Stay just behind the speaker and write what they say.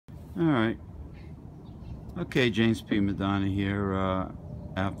Alright. Okay, James P. Madonna here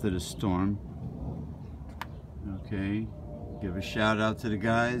after the storm. Okay. Give a shout out to the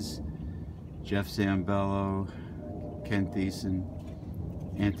guys. Jeff Zambello, Ken Thiessen,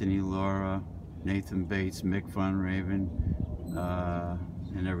 Anthony Laura, Nathan Bates, Mick Von Raven,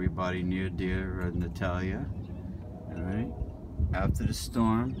 and everybody near dear, Natalia. Alright. After the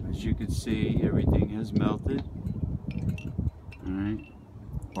storm, as you can see, everything has melted. Alright.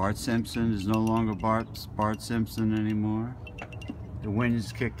 Bart Simpson is no longer Bart Simpson anymore. The wind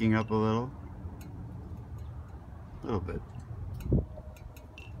is kicking up a little bit.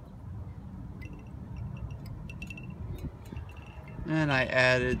 And I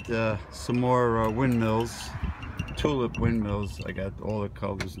added some more windmills, tulip windmills. I got all the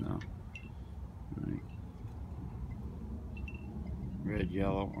colors now. Right. Red,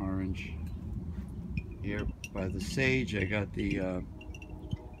 yellow, orange. Here by the sage, I got the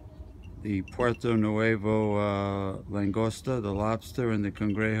Puerto Nuevo langosta, the lobster, and the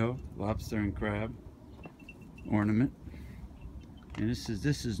cangrejo, lobster and crab ornament. And this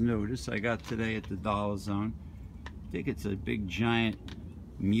is new. This I got today at the Dollar Zone. I think it's a big giant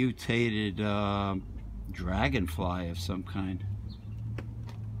mutated dragonfly of some kind.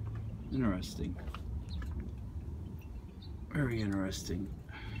 Interesting. Very interesting.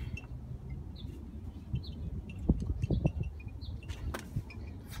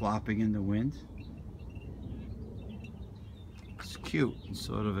 Flopping in the wind. It's cute in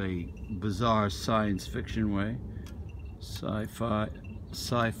sort of a bizarre science fiction way. Sci-fi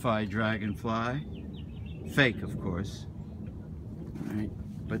dragonfly. Fake, of course. Right?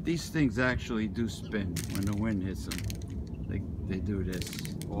 But these things actually do spin when the wind hits them. They do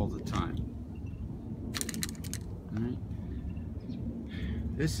this all the time. Right?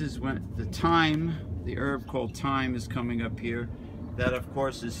 This is when the thyme, the herb called thyme, is coming up here. That, of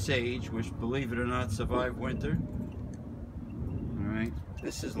course, is sage, which, believe it or not, survived winter. All right.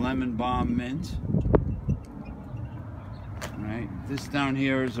 This is lemon balm mint. All right. This down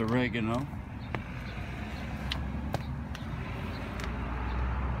here is oregano.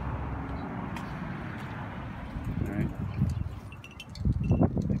 All right.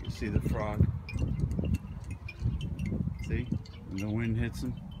 You can see the frog. See? When the wind hits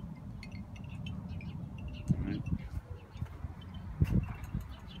him. All right.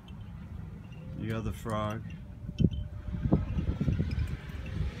 The other frog. Of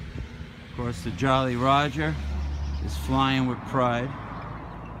course, the Jolly Roger is flying with pride.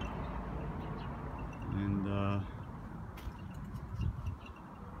 And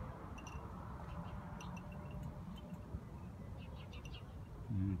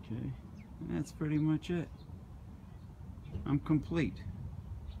okay, that's pretty much it. I'm complete.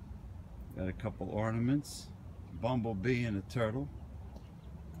 Got a couple ornaments, bumblebee and a turtle.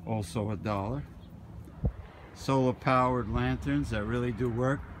 Also $1. Solar powered lanterns that really do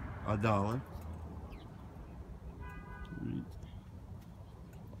work, $1. Right.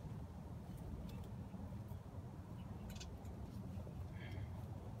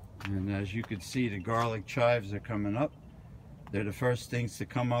 And as you can see, the garlic chives are coming up. They're the first things to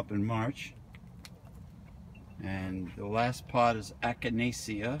come up in March. And the last pot is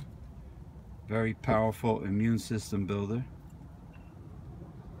Echinacea, very powerful immune system builder.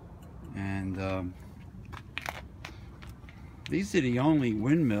 And these are the only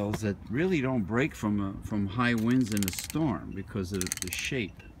windmills that really don't break from high winds in a storm because of the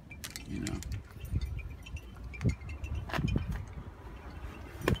shape, you know.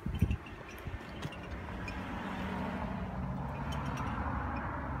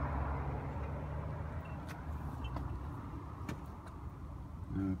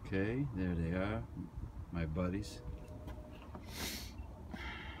 Okay, there they are, my buddies.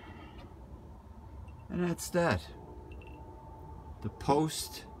 And that's that. The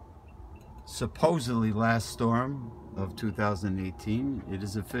post supposedly last storm of 2018. It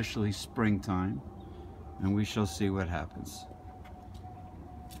is officially springtime, and we shall see what happens.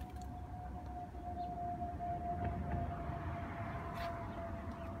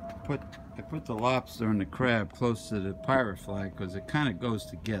 I put the lobster and the crab close to the pirate flag because it kind of goes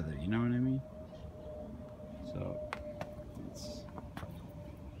together, you know what I mean? So,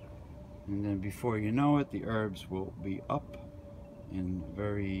 and then before you know it, the herbs will be up and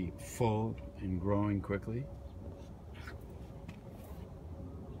very full and growing quickly.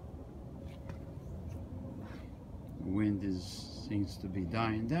 The wind seems to be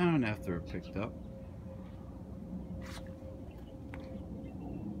dying down after it picked up.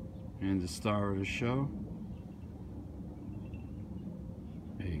 And the star of the show,